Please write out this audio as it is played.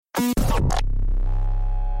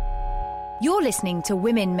You're listening to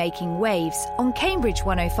Women Making Waves on Cambridge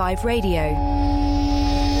 105 Radio.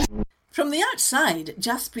 From the outside,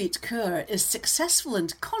 Jaspreet Kaur is successful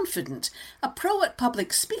and confident, a pro at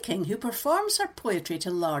public speaking who performs her poetry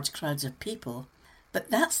to large crowds of people. But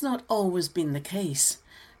that's not always been the case.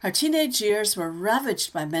 Her teenage years were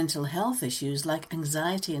ravaged by mental health issues like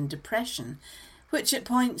anxiety and depression, which at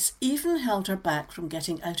points even held her back from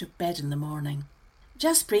getting out of bed in the morning.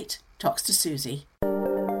 Jaspreet talks to Susie.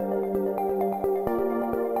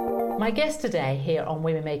 My guest today here on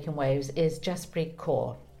Women Making Waves is Jaspreet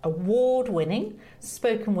Kaur, award-winning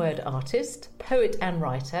spoken word artist, poet and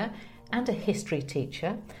writer, and a history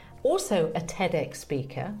teacher, also a TEDx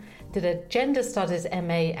speaker, did a gender studies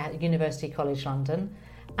MA at University College London,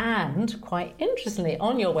 and quite interestingly,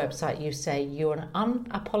 on your website you say you're an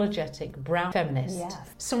unapologetic brown feminist. Yes.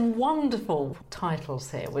 Some wonderful titles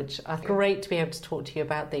here, which are great to be able to talk to you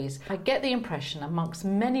about these. I get the impression, amongst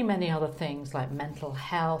many, many other things like mental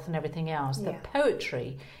health and everything else, that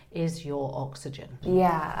poetry is your oxygen.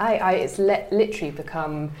 Yeah, it's literally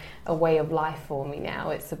become a way of life for me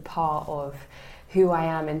now. It's a part of who I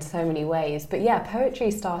am in so many ways. But yeah, poetry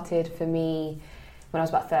started for me when I was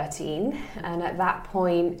about 13, and at that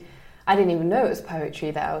point I didn't even know it was poetry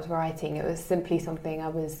that I was writing. It was simply something I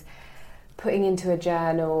was putting into a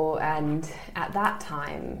journal, and at that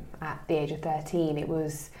time, at the age of 13, it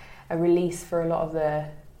was a release for a lot of the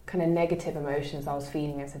kind of negative emotions I was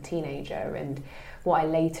feeling as a teenager. And what I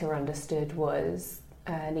later understood was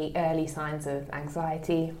early signs of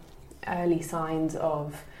anxiety, early signs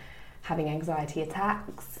of having anxiety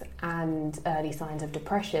attacks, and early signs of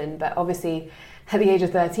depression. But obviously at the age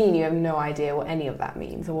of 13 you have no idea what any of that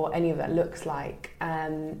means or what any of that looks like.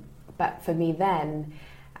 But for me then,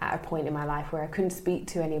 at a point in my life where I couldn't speak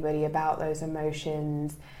to anybody about those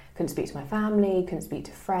emotions, couldn't speak to my family, couldn't speak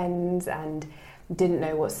to friends, and didn't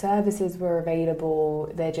know what services were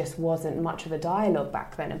available, there just wasn't much of a dialogue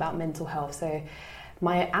back then about mental health. So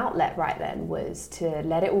my outlet right then was to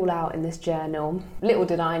let it all out in this journal. Little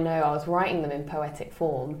did I know I was writing them in poetic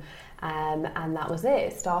form, and that was it.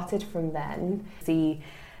 It started from then. See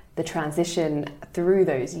the transition through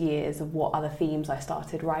those years of what other themes I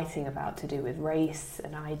started writing about to do with race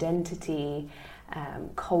and identity,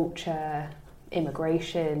 culture,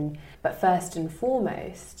 immigration. But first and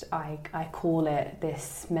foremost, I call it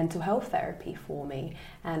this mental health therapy for me,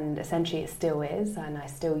 and essentially it still is, and I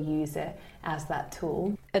still use it as that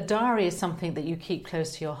tool. A diary is something that you keep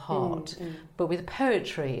close to your heart, but with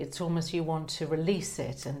poetry it's almost you want to release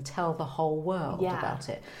it and tell the whole world about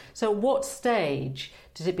it. So what stage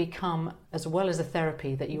did it become, as well as a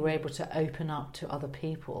therapy, that you were able to open up to other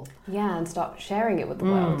people? Yeah, and start sharing it with the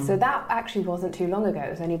world. So that actually wasn't too long ago. It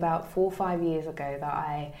was only about 4 or 5 years ago that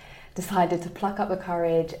I decided to pluck up the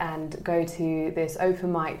courage and go to this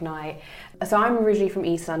open mic night. So I'm originally from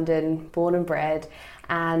East London, born and bred,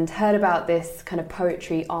 and heard about this kind of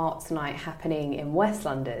poetry arts night happening in West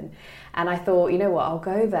London. And I thought, you know what, I'll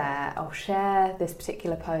go there, I'll share this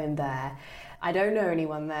particular poem there. I don't know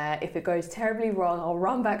anyone there. If it goes terribly wrong, I'll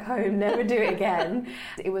run back home, never do it again.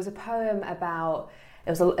 It was a poem about,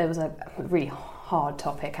 it was a really hard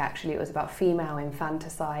topic actually. It was about female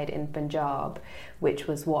infanticide in Punjab, which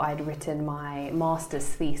was what I'd written my master's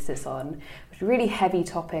thesis on. It was a really heavy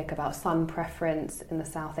topic about son preference in the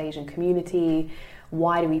South Asian community.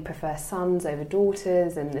 Why do we prefer sons over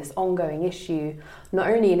daughters, and this ongoing issue, not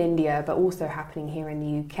only in India, but also happening here in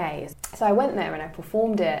the UK. So I went there and I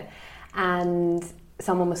performed it, and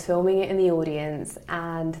someone was filming it in the audience,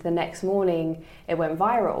 and the next morning it went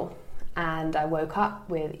viral. And I woke up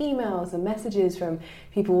with emails and messages from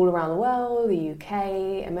people all around the world, the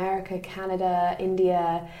UK, America, Canada,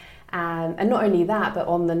 India. And not only that, but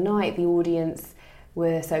on the night, the audience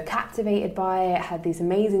were so captivated by it, had these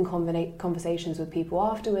amazing conversations with people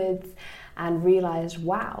afterwards, and realised,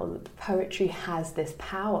 wow, poetry has this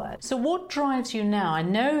power. So what drives you now? I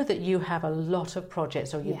know that you have a lot of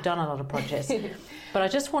projects, or you've done a lot of projects, but I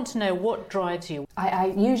just want to know what drives you.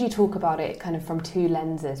 I usually talk about it kind of from two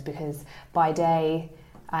lenses, because by day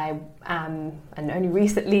I am, and only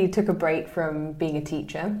recently took a break from being a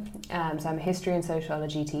teacher, so I'm a history and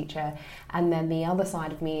sociology teacher, and then the other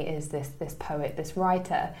side of me is this poet, this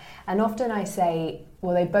writer. And often I say,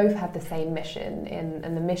 well, they both have the same mission,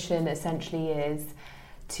 and the mission essentially is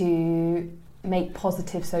to make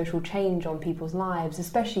positive social change on people's lives,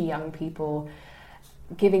 especially young people,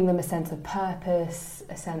 giving them a sense of purpose,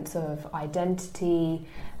 a sense of identity,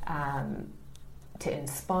 to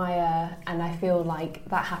inspire. And I feel like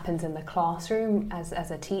that happens in the classroom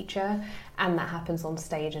as a teacher, and that happens on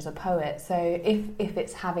stage as a poet. So if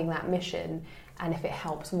it's having that mission and if it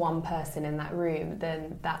helps one person in that room,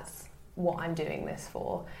 then that's what I'm doing this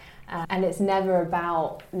for. And it's never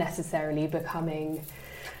about necessarily becoming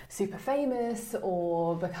super famous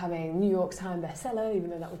or becoming New York Times bestseller, even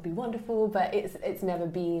though that would be wonderful, but it's never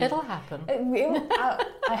been... It'll happen.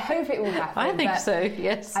 I hope it will happen. I think so,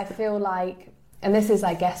 yes. I feel like, and this is,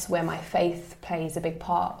 I guess, where my faith plays a big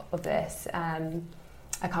part of this.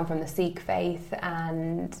 I come from the Sikh faith,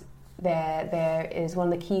 and there is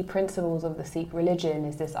one of the key principles of the Sikh religion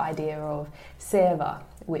is this idea of seva,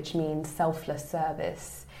 which means selfless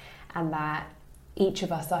service, and that each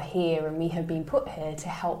of us are here and we have been put here to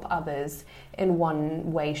help others in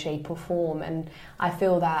one way, shape or form. And I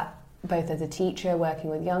feel that both as a teacher working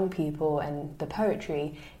with young people and the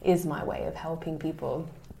poetry is my way of helping people.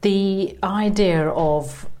 The idea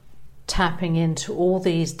of tapping into all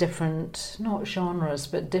these different, not genres,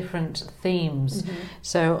 but different themes. Mm-hmm.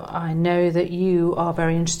 So I know that you are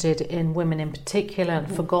very interested in women in particular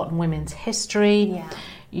and forgotten women's history. Yeah.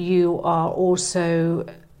 You are also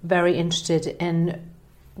very interested in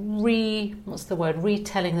retelling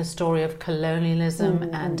the story of colonialism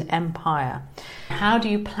and empire. How do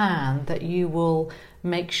you plan that you will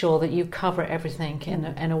make sure that you cover everything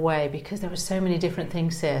in a way, because there are so many different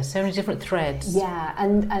things here, so many different threads? Yeah,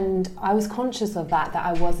 and I was conscious of that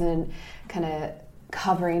I wasn't kind of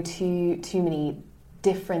covering too many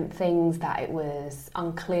different things, that it was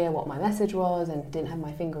unclear what my message was and didn't have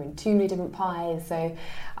my finger in too many different pies. So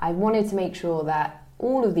I wanted to make sure that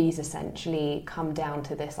all of these essentially come down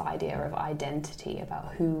to this idea of identity,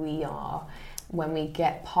 about who we are. When we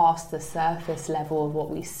get past the surface level of what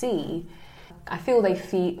we see, I feel they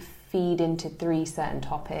feed into three certain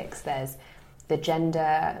topics. There's the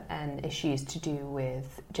gender and issues to do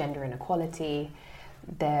with gender inequality.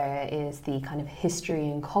 There is the kind of history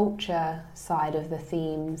and culture side of the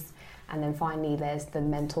themes. And then finally, there's the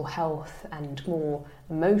mental health and more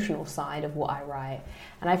emotional side of what I write.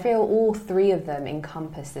 And I feel all three of them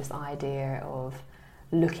encompass this idea of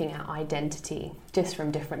looking at identity just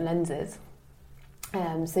from different lenses.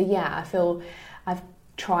 So yeah, I feel I've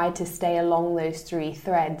tried to stay along those three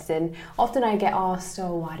threads. And often I get asked,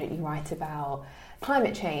 oh, why don't you write about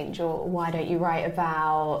climate change? Or why don't you write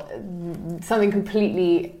about something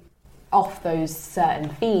completely off those certain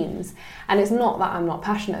themes? And it's not that I'm not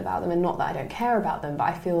passionate about them and not that I don't care about them, but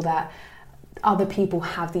I feel that other people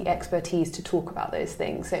have the expertise to talk about those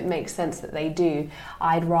things, so it makes sense that they do.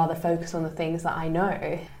 I'd rather focus on the things that I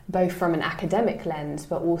know, both from an academic lens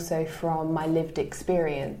but also from my lived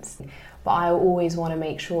experience. But I always want to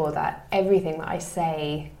make sure that everything that I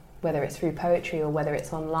say, whether it's through poetry or whether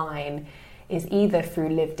it's online, is either through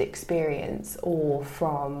lived experience or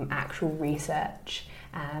from actual research.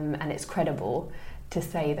 And it's credible to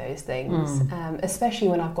say those things, especially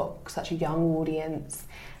when I've got such a young audience,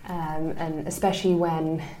 and especially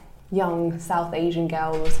when young South Asian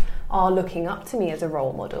girls are looking up to me as a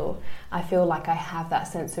role model. I feel like I have that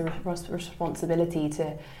sense of responsibility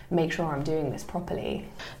to make sure I'm doing this properly.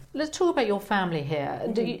 Let's talk about your family here.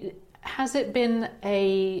 Has it been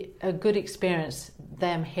a good experience,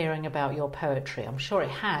 them hearing about your poetry? I'm sure it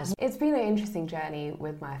has. It's been an interesting journey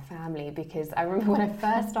with my family, because I remember when I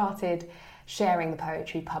first started sharing the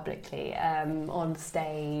poetry publicly on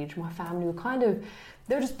stage, my family were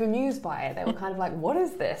they were just bemused by it. They were kind of like, what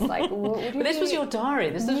is this? Like, what do you But this was your diary,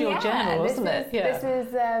 this was your journal, wasn't it? This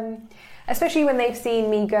is, especially when they've seen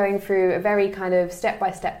me going through a very kind of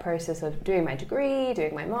step-by-step process of doing my degree,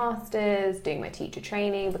 doing my master's, doing my teacher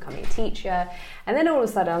training, becoming a teacher, and then all of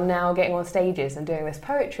a sudden I'm now getting on stages and doing this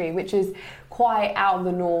poetry, which is quite out of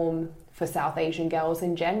the norm for South Asian girls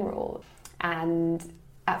in general. And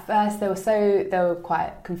at first they were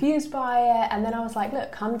quite confused by it, and then I was like,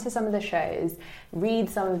 look, come to some of the shows, read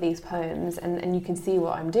some of these poems, and you can see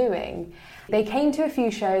what I'm doing. They came to a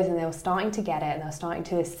few shows and they were starting to get it, and they were starting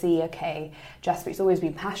to see, okay, Jaspreet's always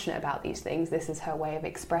been passionate about these things, this is her way of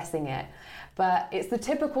expressing it. But it's the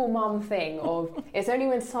typical mum thing of, it's only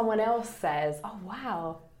when someone else says, oh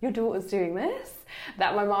wow, your daughter's doing this,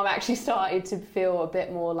 that my mum actually started to feel a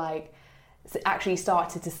bit more like, actually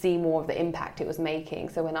started to see more of the impact it was making.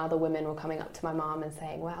 So when other women were coming up to my mum and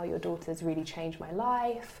saying, wow, your daughter's really changed my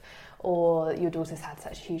life, or your daughter's had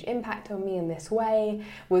such a huge impact on me in this way,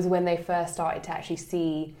 was when they first started to actually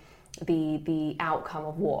see the outcome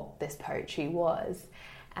of what this poetry was.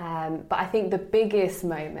 But I think the biggest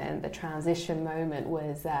moment, the transition moment,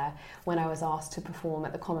 was when I was asked to perform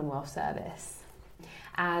at the Commonwealth Service.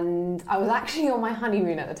 And I was actually on my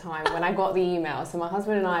honeymoon at the time when I got the email. So my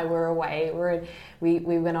husband and I were away. We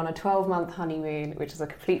went on a 12-month honeymoon, which is a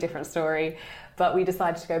complete different story. But we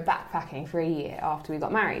decided to go backpacking for a year after we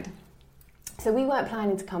got married. So we weren't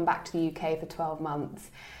planning to come back to the UK for 12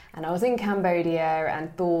 months. And I was in Cambodia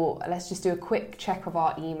and thought, let's just do a quick check of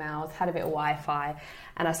our emails, had a bit of Wi-Fi,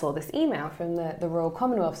 and I saw this email from the Royal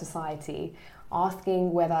Commonwealth Society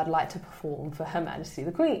asking whether I'd like to perform for Her Majesty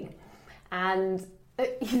the Queen. And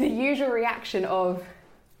the usual reaction of,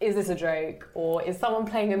 is this a joke? Or is someone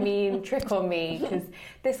playing a mean trick on me? Because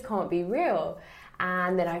this can't be real.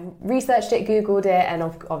 And then I researched it, Googled it, and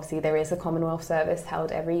obviously there is a Commonwealth service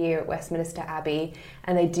held every year at Westminster Abbey,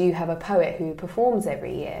 and they do have a poet who performs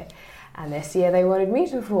every year. And this year they wanted me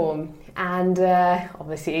to perform. And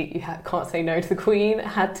obviously you can't say no to the Queen,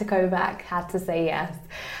 had to go back, had to say yes.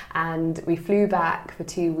 And we flew back for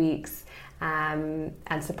 2 weeks and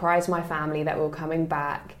surprised my family that we were coming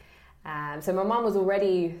back. So my mum was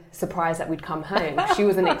already surprised that we'd come home. She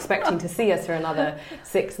wasn't expecting to see us for another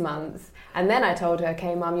 6 months. And then I told her,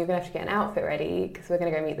 okay, Mum, you're going to have to get an outfit ready because we're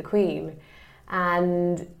going to go meet the Queen.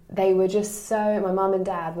 And they were just so, my mum and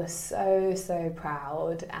dad were so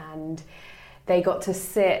proud. And they got to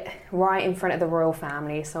sit right in front of the royal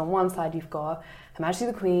family. So on one side you've got Her Majesty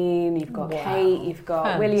the Queen, you've got Kate, you've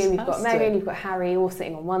got William, you've got Meghan, you've got Harry, all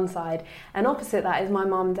sitting on one side. And opposite that is my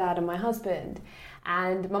mum, dad and my husband.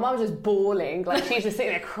 And my mum was just bawling, like she's just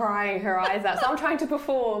sitting there crying her eyes out. So I'm trying to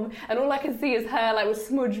perform and all I can see is her like with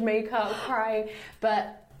smudged makeup crying.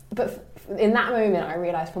 But in that moment I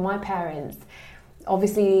realised for my parents,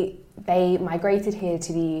 obviously they migrated here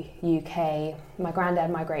to the UK. My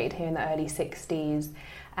granddad migrated here in the early 60s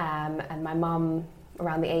and my mum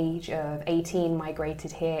around the age of 18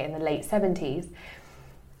 migrated here in the late 70s.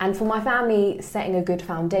 And for my family, setting a good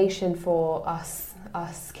foundation for us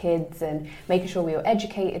kids and making sure we were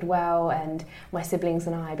educated well, and my siblings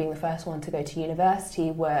and I being the first one to go to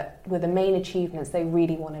university were the main achievements they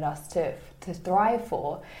really wanted us to thrive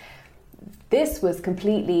for. This was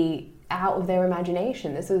completely out of their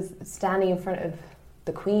imagination. This was standing in front of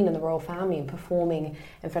the Queen and the royal family and performing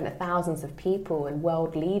in front of thousands of people and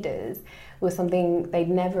world leaders was something they'd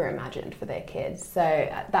never imagined for their kids. So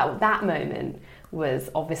that moment was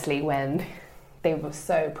obviously when they were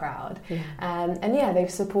so proud. Yeah. And yeah, they've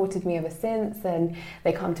supported me ever since, and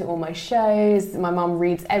they come to all my shows. My mum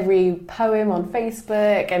reads every poem on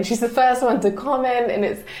Facebook and she's the first one to comment, and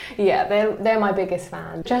it's, yeah, they're my biggest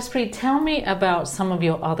fans. Jaspreet, tell me about some of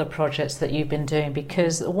your other projects that you've been doing,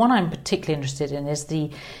 because the one I'm particularly interested in is the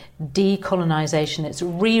decolonisation. It's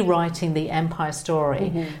rewriting the empire story.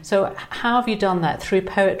 Mm-hmm. So how have you done that? Through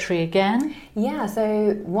poetry again? Yeah,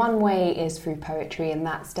 so one way is through poetry, and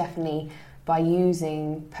that's definitely by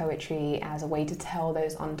using poetry as a way to tell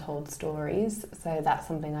those untold stories. So that's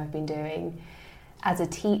something I've been doing. As a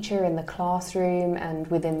teacher in the classroom and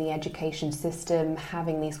within the education system,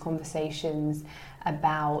 having these conversations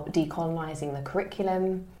about decolonising the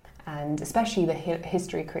curriculum, and especially the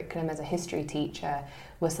history curriculum as a history teacher,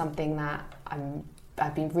 was something that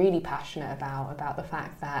I've been really passionate about the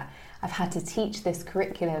fact that I've had to teach this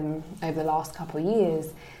curriculum over the last couple of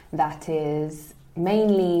years that is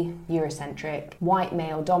mainly Eurocentric, white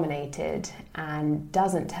male dominated, and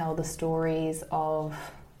doesn't tell the stories of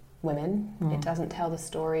women. It doesn't tell the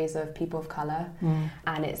stories of people of colour,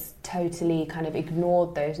 and it's totally kind of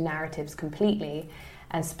ignored those narratives completely.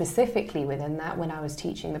 And specifically within that, when I was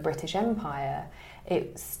teaching the British Empire,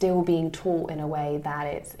 it's still being taught in a way that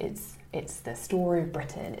it's the story of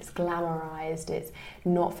Britain, it's glamorised, it's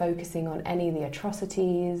not focusing on any of the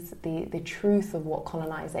atrocities, the truth of what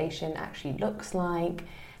colonisation actually looks like,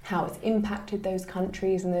 how it's impacted those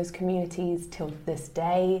countries and those communities till this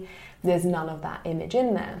day. There's none of that image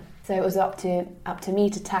in there. So it was up to me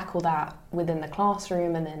to tackle that within the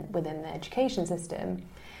classroom and then within the education system.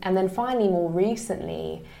 And then finally, more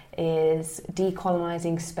recently, is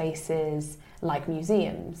decolonising spaces like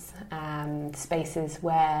museums, spaces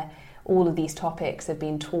where all of these topics have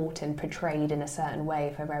been taught and portrayed in a certain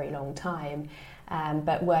way for a very long time,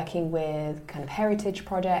 but working with kind of heritage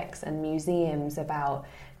projects and museums about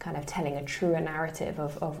kind of telling a truer narrative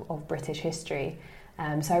of British history.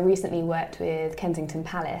 So I recently worked with Kensington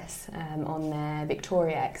Palace on their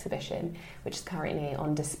Victoria exhibition, which is currently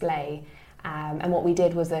on display. And what we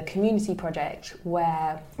did was a community project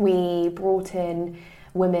where we brought in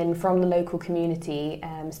women from the local community,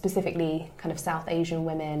 specifically kind of South Asian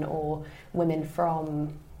women or women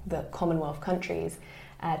from the Commonwealth countries,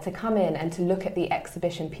 to come in and to look at the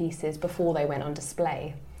exhibition pieces before they went on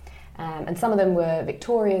display. And some of them were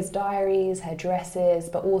Victoria's diaries, her dresses,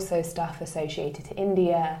 but also stuff associated to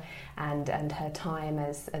India and her time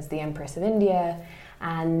as the Empress of India.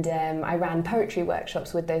 And I ran poetry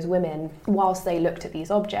workshops with those women whilst they looked at these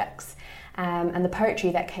objects. And the poetry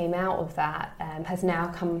that came out of that has now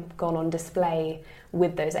gone on display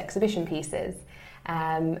with those exhibition pieces.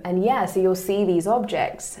 So you'll see these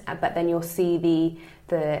objects, but then you'll see the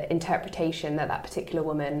interpretation that particular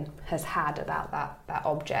woman has had about that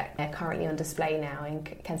object. They're currently on display now in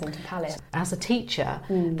Kensington Palace. As a teacher,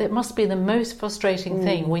 that must be the most frustrating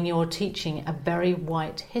thing when you're teaching a very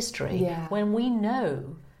white history, when we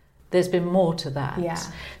know there's been more to that. Yeah.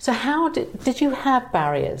 So how did you have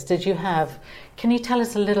barriers? Can you tell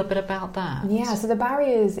us a little bit about that? Yeah, so the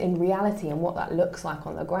barriers in reality and what that looks like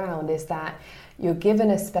on the ground is that you're given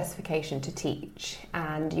a specification to teach,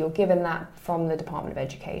 and you're given that from the Department of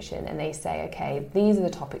Education, and they say, okay, these are the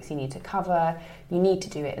topics you need to cover, you need to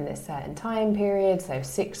do it in this certain time period, so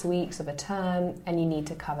 6 weeks of a term, and you need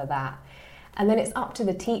to cover that. And then it's up to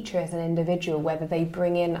the teacher as an individual whether they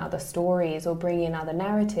bring in other stories or bring in other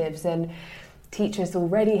narratives, and teachers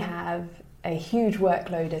already have a huge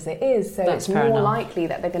workload as it is, so it's more likely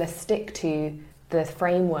that they're going to stick to the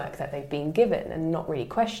framework that they've been given and not really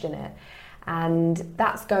question it. And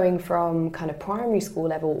that's going from kind of primary school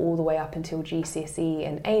level all the way up until GCSE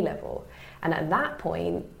and A level. And at that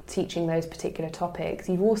point, teaching those particular topics,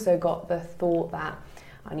 you've also got the thought that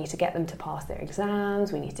I need to get them to pass their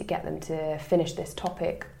exams, we need to get them to finish this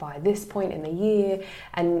topic by this point in the year,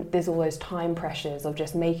 and there's all those time pressures of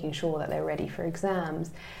just making sure that they're ready for exams.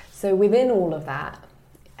 So within all of that,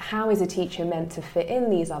 how is a teacher meant to fit in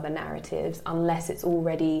these other narratives unless it's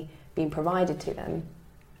already been provided to them?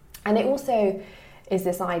 And it also is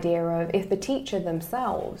this idea of if the teacher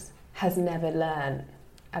themselves has never learned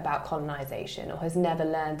about colonisation or has never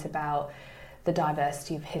learnt about the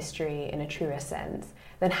diversity of history in a truer sense,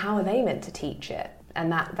 then how are they meant to teach it?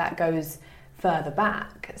 And that goes further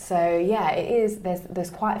back. So yeah, it is.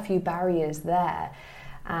 There's quite a few barriers there,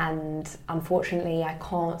 and unfortunately, I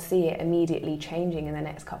can't see it immediately changing in the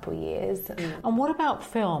next couple of years. And what about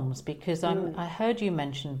films? Because I heard you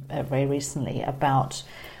mention very recently about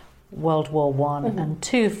World War I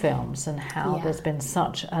and II films, and how there's been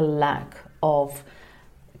such a lack of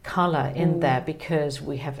colour in there because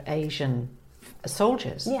we have Asian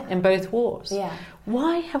soldiers in both wars. Yeah.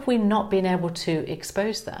 Why have we not been able to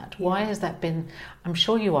expose that? Why has that been? I'm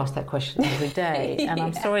sure you ask that question every day, and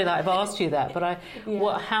I'm sorry that I've asked you that, but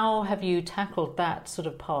how have you tackled that sort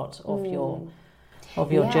of part of your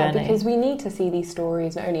journey? Because we need to see these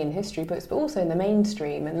stories not only in history books but also in the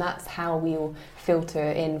mainstream, and that's how we'll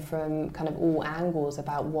filter in from kind of all angles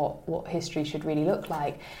about what history should really look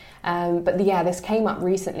like. This came up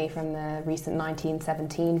recently from the recent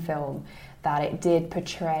 1917 film, that it did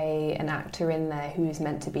portray an actor in there who's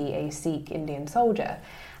meant to be a Sikh Indian soldier.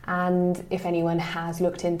 And if anyone has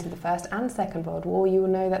looked into the First and Second World War, you will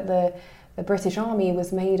know that the British Army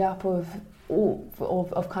was made up of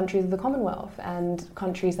countries of the Commonwealth and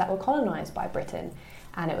countries that were colonised by Britain.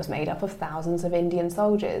 And it was made up of thousands of Indian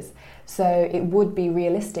soldiers. So it would be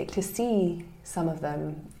realistic to see some of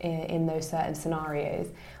them in those certain scenarios.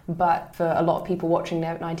 But for a lot of people watching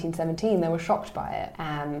 1917, they were shocked by it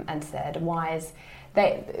and said,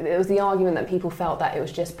 it was the argument that people felt that it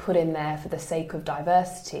was just put in there for the sake of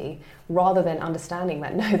diversity, rather than understanding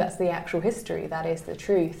that, no, that's the actual history, that is the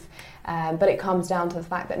truth. But it comes down to the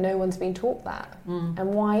fact that no one's been taught that.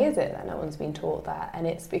 And why is it that no one's been taught that? And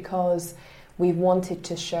it's because we've wanted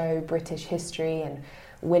to show British history and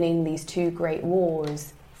winning these two great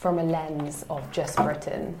wars from a lens of just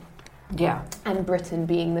Britain. Yeah. And Britain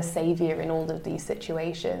being the saviour in all of these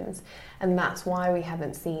situations. And that's why we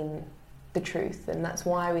haven't seen the truth, and that's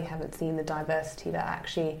why we haven't seen the diversity that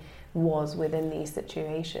actually was within these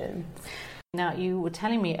situations. Now, you were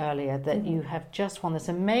telling me earlier that you have just won this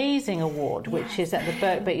amazing award, which is at the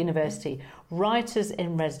Birkbeck University, Writers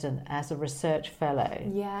in Residence as a Research Fellow.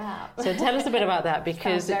 Yeah. So tell us a bit about that,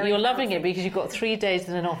 because you're loving it, because you've got 3 days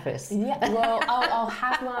in an office. Yeah, well, I'll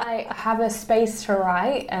have a space to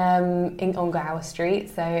write on Gower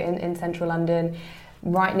Street, so in central London,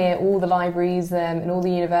 right near all the libraries and all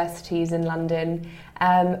the universities in London.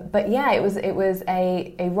 But yeah, it was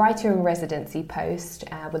a writer in residency post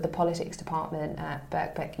with the politics department at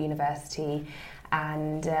Birkbeck University,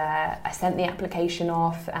 and I sent the application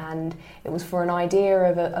off, and it was for an idea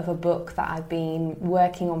of a book that I've been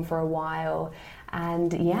working on for a while,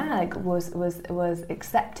 and yeah, it was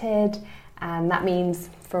accepted. And that means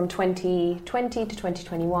from 2020 to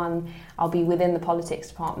 2021, I'll be within the politics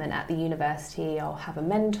department at the university. I'll have a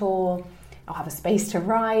mentor. I'll have a space to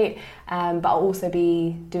write, but I'll also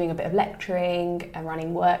be doing a bit of lecturing and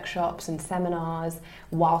running workshops and seminars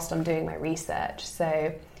whilst I'm doing my research.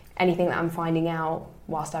 So anything that I'm finding out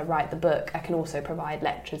whilst I write the book, I can also provide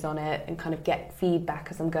lectures on it and kind of get feedback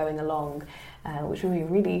as I'm going along, which will be a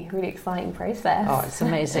really, really exciting process. Oh, it's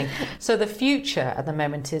amazing. So the future at the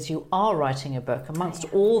moment is you are writing a book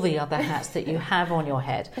amongst all the other hats that you have on your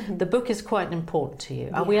head. The book is quite important to you.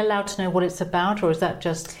 Are we allowed to know what it's about, or is that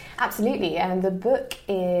just... Absolutely. And the book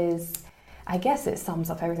is, I guess it sums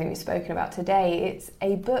up everything we've spoken about today. It's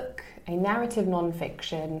a book, a narrative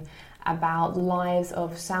non-fiction about the lives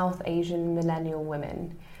of South Asian millennial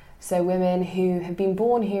women. So women who have been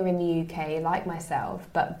born here in the UK, like myself,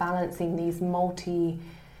 but balancing these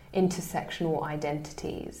multi-intersectional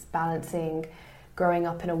identities, balancing growing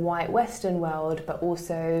up in a white Western world, but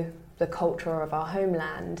also the culture of our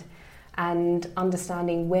homeland, and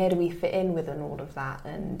understanding where do we fit in within all of that,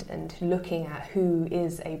 and looking at who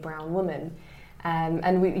is a brown woman.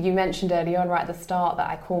 You mentioned earlier on right at the start that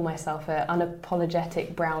I call myself an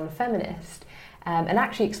unapologetic brown feminist, and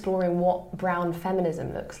actually exploring what brown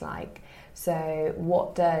feminism looks like. So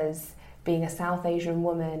what does being a South Asian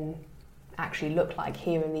woman actually look like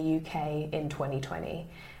here in the UK in 2020?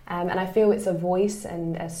 And I feel it's a voice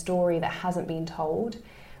and a story that hasn't been told.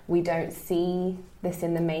 We don't see this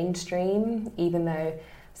in the mainstream, even though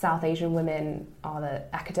South Asian women are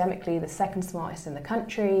academically the second smartest in the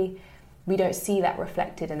country. We don't see that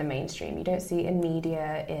reflected in the mainstream. You don't see it in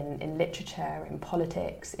media, in literature, in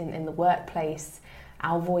politics, in the workplace.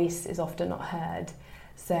 Our voice is often not heard.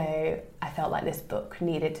 So I felt like this book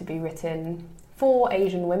needed to be written for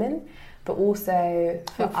Asian women, but also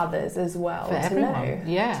for others as well, to everyone.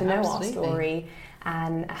 To know our absolutely. story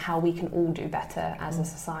and how we can all do better as a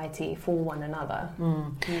society for one another.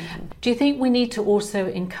 Do you think we need to also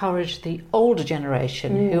encourage the older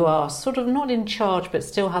generation who are sort of not in charge but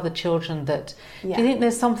still have the children that... Do you think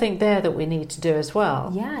there's something there that we need to do as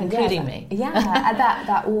well? Including me.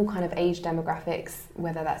 That all kind of age demographics,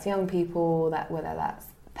 whether that's young people, whether that's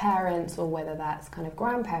parents, or whether that's kind of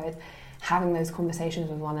grandparents, having those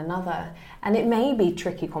conversations with one another. And it may be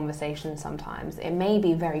tricky conversations sometimes. It may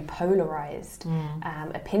be very polarized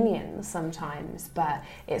opinions sometimes, but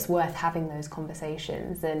it's worth having those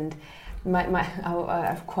conversations. And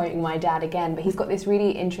I'm quoting my dad again, but he's got this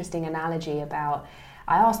really interesting analogy about,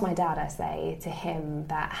 I asked my dad, I say to him,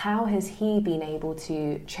 that how has he been able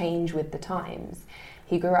to change with the times?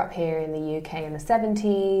 He grew up here in the UK in the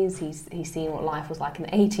 70s, he's seen what life was like in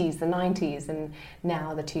the 80s, the 90s, and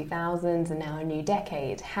now the 2000s, and now a new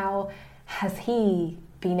decade. How has he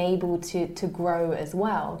been able to grow as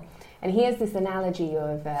well? And he has this analogy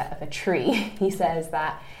of a tree. He says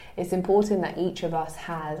that it's important that each of us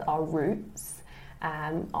has our roots,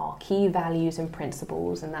 our key values and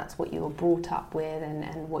principles, and that's what you were brought up with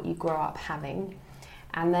and what you grow up having.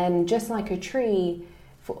 And then just like a tree,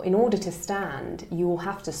 in order to stand, you will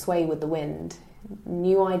have to sway with the wind.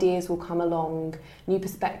 New ideas will come along, new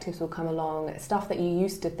perspectives will come along, stuff that you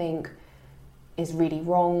used to think is really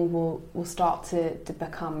wrong will start to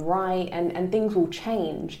become right, and things will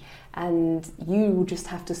change, and you will just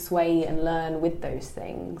have to sway and learn with those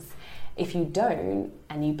things. If you don't,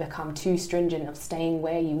 and you become too stringent of staying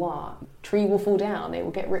where you are, tree will fall down, it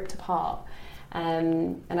will get ripped apart.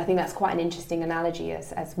 And I think that's quite an interesting analogy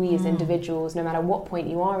as we as individuals, no matter what point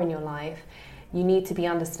you are in your life, you need to be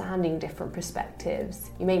understanding different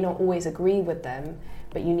perspectives. You may not always agree with them,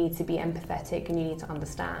 but you need to be empathetic and you need to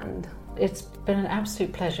understand. It's been an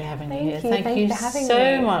absolute pleasure having you here. Thank you for having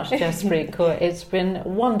so me. much, Jaspreet Kaur. It's been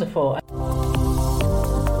wonderful.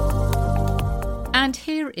 And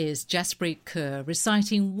here is Jaspreet Kaur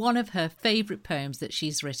reciting one of her favourite poems that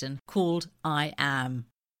she's written, called I Am.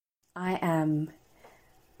 I am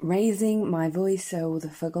raising my voice so the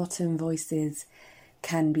forgotten voices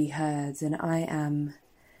can be heard, and I am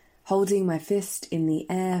holding my fist in the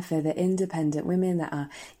air for the independent women that are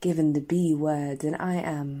given the B word, and I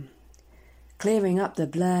am clearing up the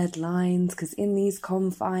blurred lines, 'cause in these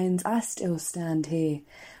confines I still stand here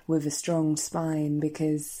with a strong spine,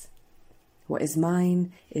 because what is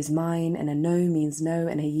mine, and a no means no,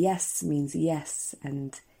 and a yes means yes,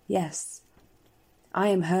 and yes. I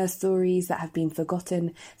am her stories that have been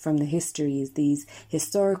forgotten from the histories, these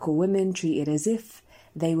historical women treated as if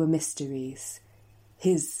they were mysteries.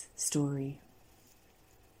 His story.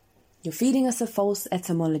 You're feeding us a false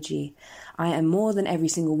etymology. I am more than every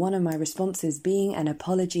single one of my responses being an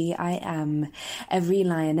apology. I am every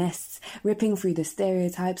lioness ripping through the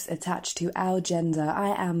stereotypes attached to our gender.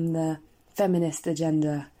 I am the feminist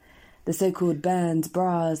agenda. The so-called burned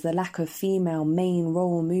bras, the lack of female main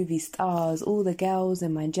role movie stars, all the girls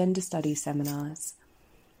in my gender studies seminars.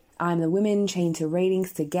 I'm the women chained to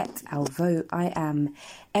railings to get our vote. I am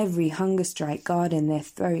every hunger strike guarding their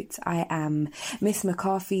throats. I am Miss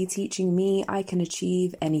McCarthy teaching me I can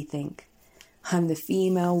achieve anything. I'm the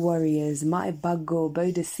female warriors, my Bugor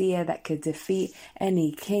Bodicea that could defeat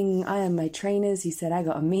any king. I am my trainers who said I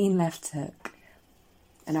got a mean left hook.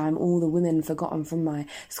 And I'm all the women forgotten from my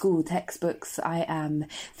school textbooks. I am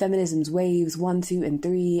feminism's waves 1, 2 and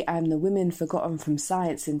 3. I'm the women forgotten from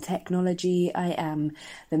science and technology. I am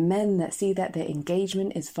the men that see that their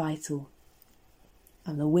engagement is vital.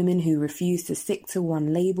 I'm the women who refuse to stick to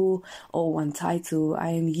one label or one title. I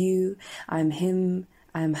am you, I'm him,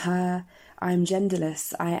 I'm her, I'm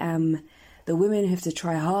genderless. I am the women who have to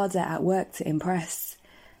try harder at work to impress.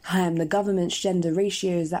 I am the government's gender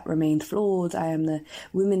ratios that remain flawed. I am the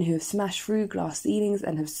women who have smashed through glass ceilings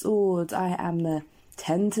and have soared. I am the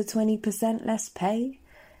 10 to 20% less pay.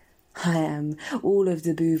 I am all of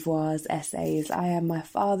de Beauvoir's essays. I am my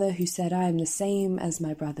father who said I am the same as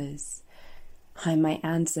my brothers. I am my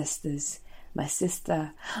ancestors, my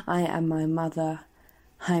sister. I am my mother.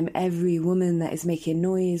 I am every woman that is making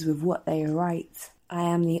noise with what they write. I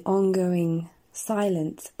am the ongoing,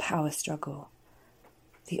 silent power struggle.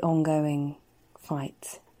 The ongoing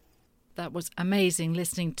fight. That was amazing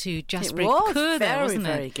listening to Jaspreet very, Kaur there, wasn't it?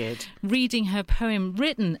 very good. Reading her poem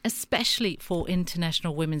written especially for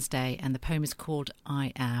International Women's Day, and the poem is called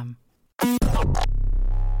I Am.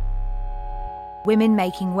 Women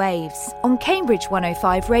Making Waves on Cambridge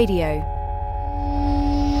 105 Radio.